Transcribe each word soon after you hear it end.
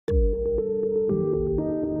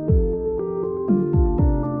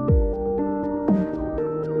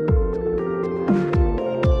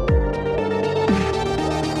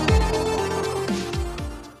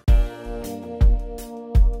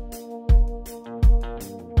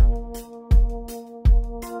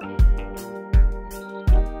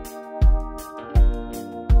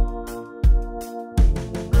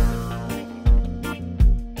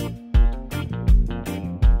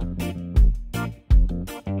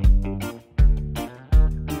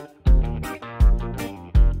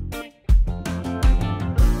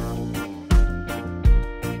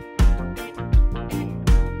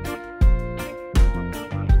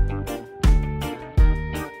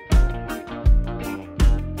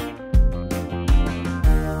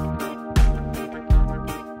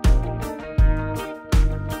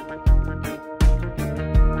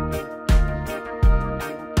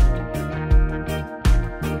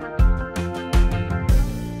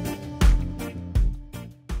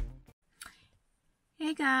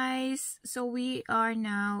Hey guys, so we are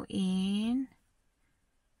now in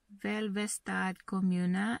Vevelstad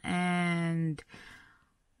Kommune and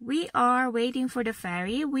we are waiting for the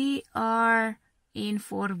ferry. We are in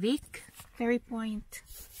Forvik, ferry point.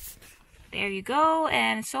 There you go,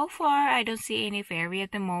 and so far I don't see any ferry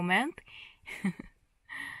at the moment.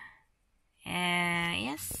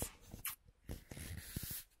 Yes.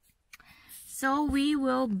 So we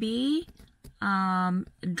will be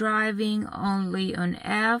driving only on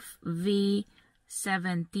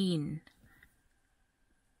FV17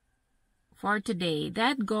 for today.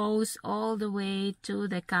 That goes all the way to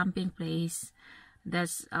the camping place.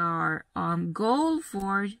 That's our goal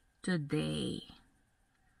for today.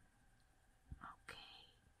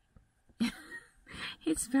 Okay.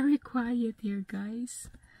 It's very quiet here,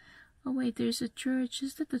 guys. Oh wait, there's a church.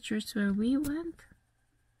 Is that the church where we went?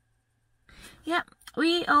 Yeah,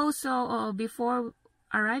 we also, before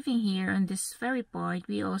arriving here on this ferry point,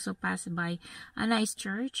 we also passed by a nice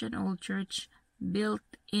church, an old church built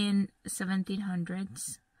in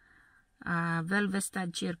 1700s,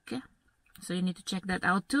 Vevelstad Kyrke. So you need to check that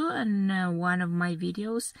out too in one of my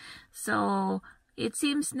videos. So it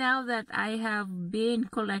seems now that I have been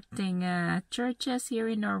collecting churches here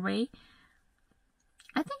in Norway.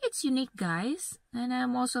 I think it's unique, guys, and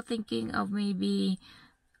I'm also thinking of maybe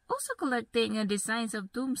also collecting designs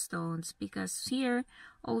of tombstones, because here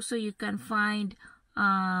also you can find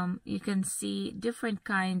you can see different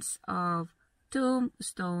kinds of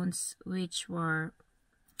tombstones which were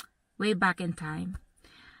way back in time.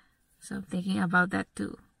 So I'm thinking about that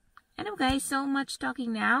too. Anyway guys, so much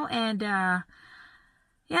talking now, and yeah,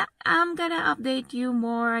 I'm gonna update you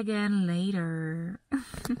more again later.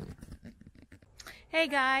 Hey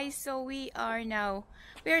guys, so we are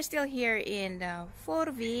still here in the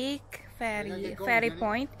Forvik ferry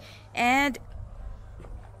point, and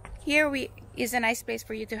here is a nice place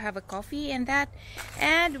for you to have a coffee and that,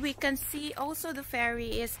 and we can see also the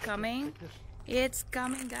ferry is coming. It's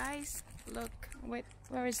coming, guys. Look, wait,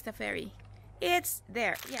 where is the ferry? It's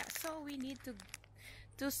there. Yeah, so we need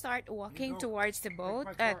to start walking towards the boat,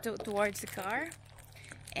 towards the car,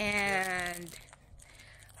 and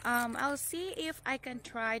I'll see if I can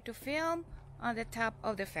try to film on the top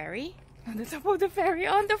of the ferry, on the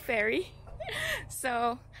ferry,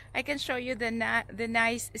 so I can show you the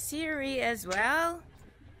nice scenery as well.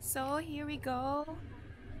 So here we go.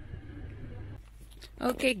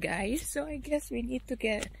 Okay guys, so I guess we need to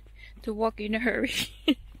walk in a hurry.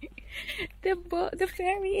 The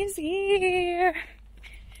ferry is here.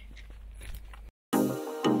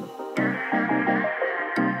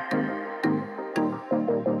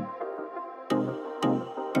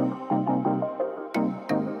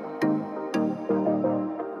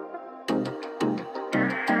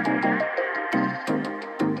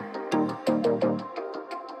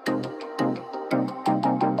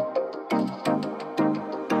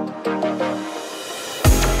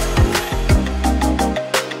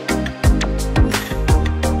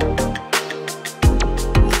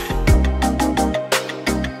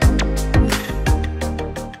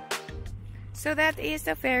 So that is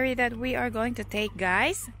the ferry that we are going to take,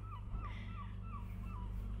 guys.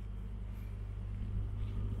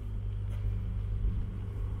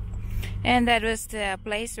 And that was the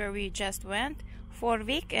place where we just went,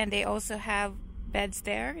 Forvik, and they also have beds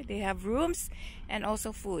there. They have rooms and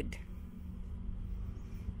also food.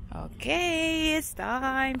 Okay, it's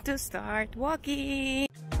time to start walking.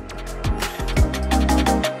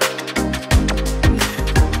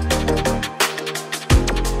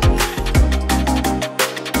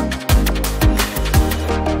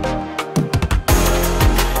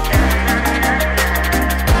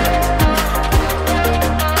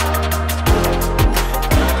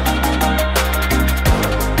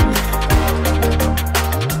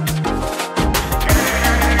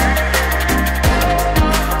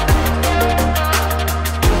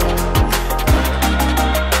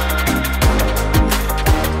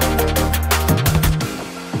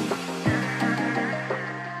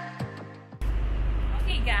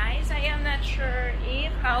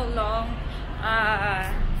 How long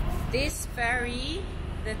this ferry,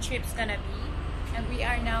 the trip's gonna be, and we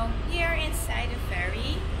are now here inside the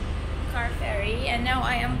ferry, car ferry, and now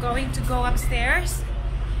I am going to go upstairs.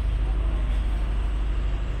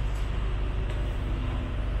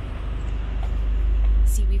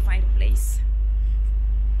 See, we find a place.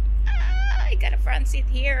 I got a front seat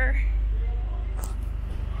here.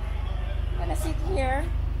 I'm gonna sit here.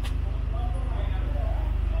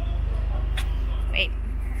 Wait.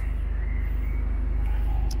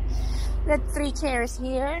 Got 3 chairs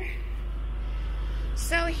here.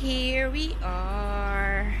 So here we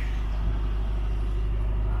are.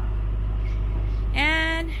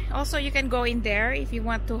 Also, you can go in there if you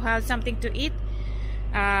want to have something to eat.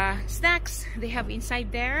 Snacks they have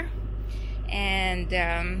inside there. And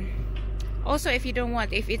also, if you don't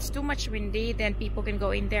want, if it's too much windy, then people can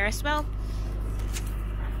go in there as well.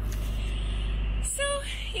 So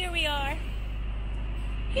here we are.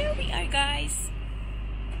 Here we are, guys.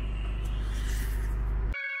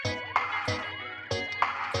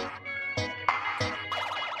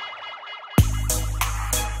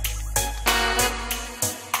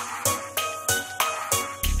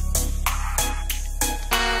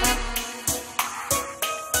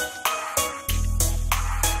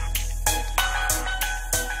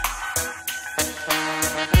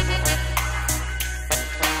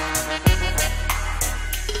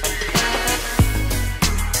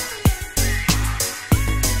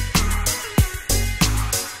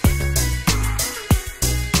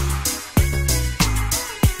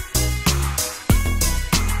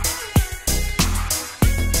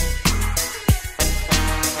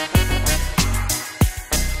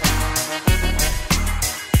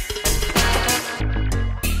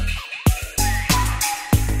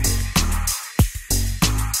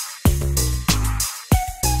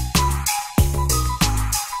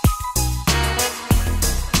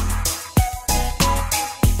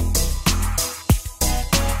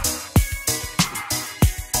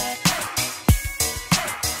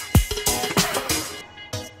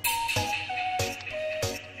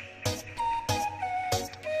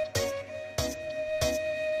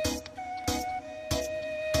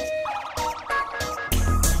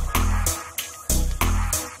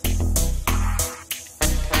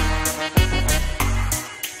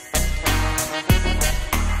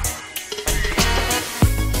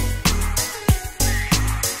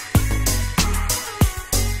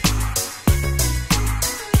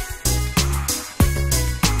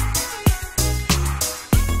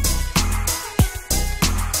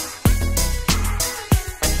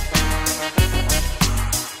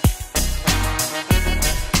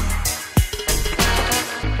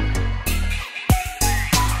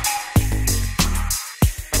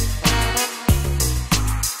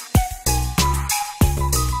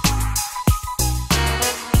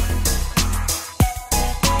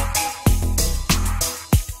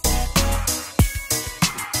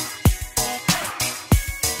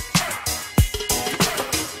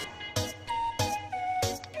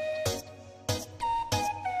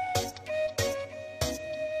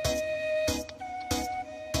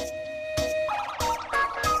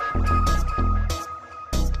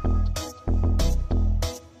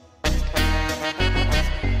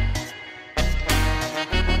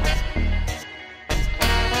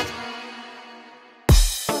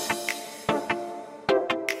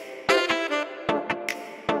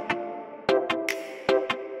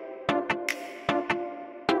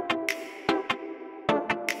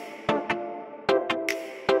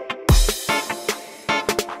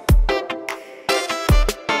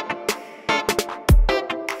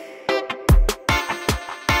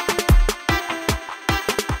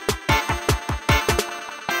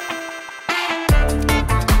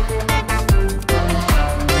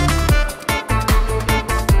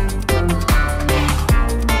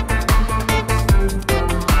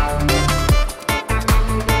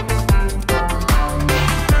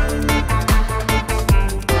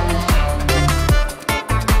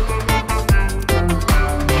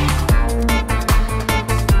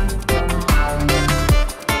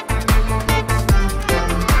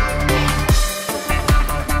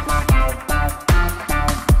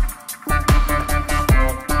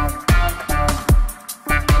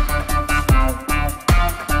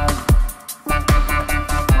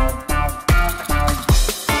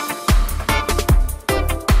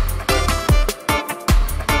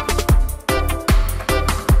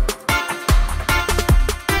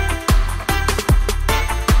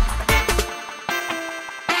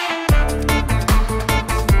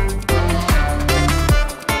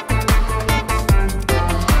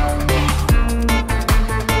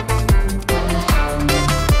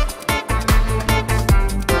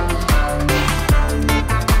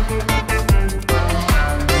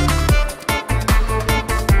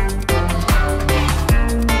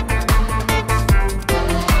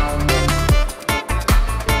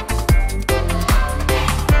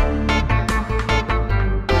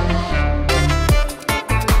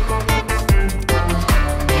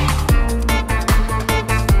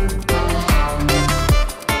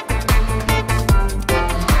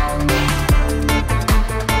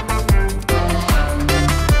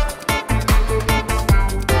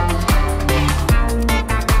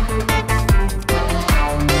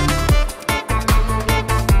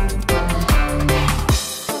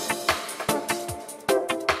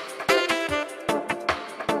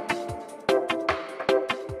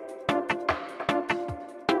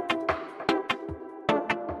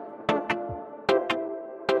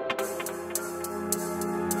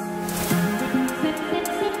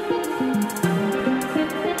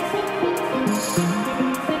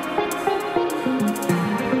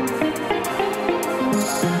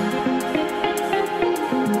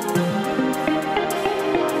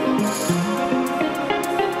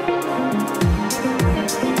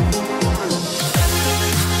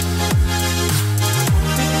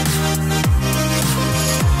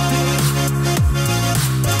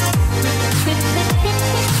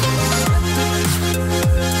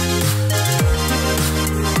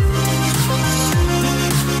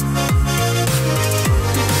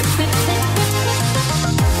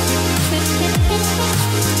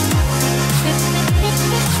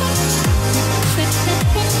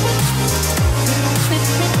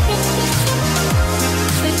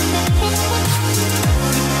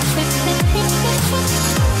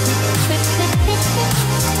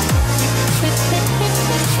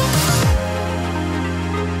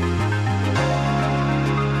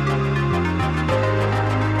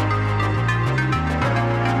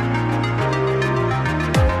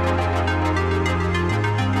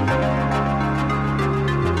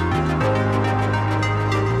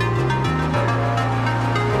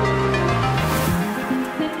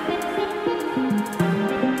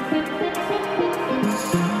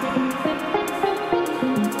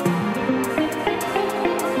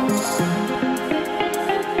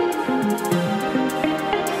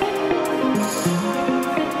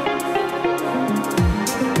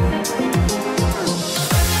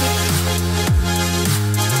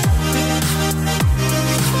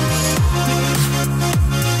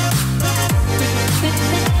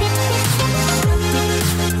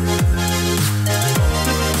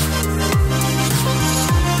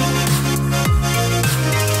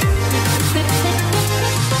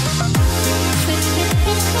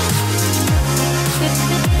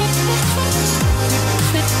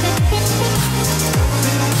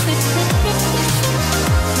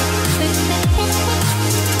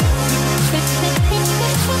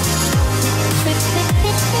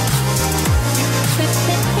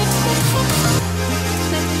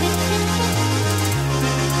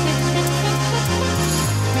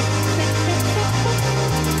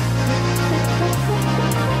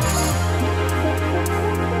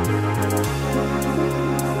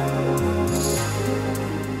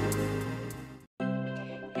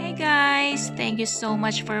 Hi guys, thank you so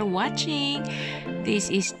much for watching.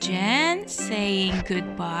 This is Jen saying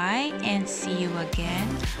goodbye and see you again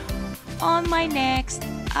on my next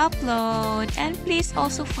upload. And please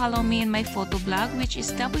also follow me in my photo blog, which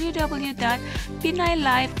is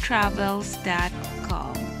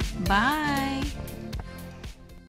www.pinaylifetravels.com. Bye!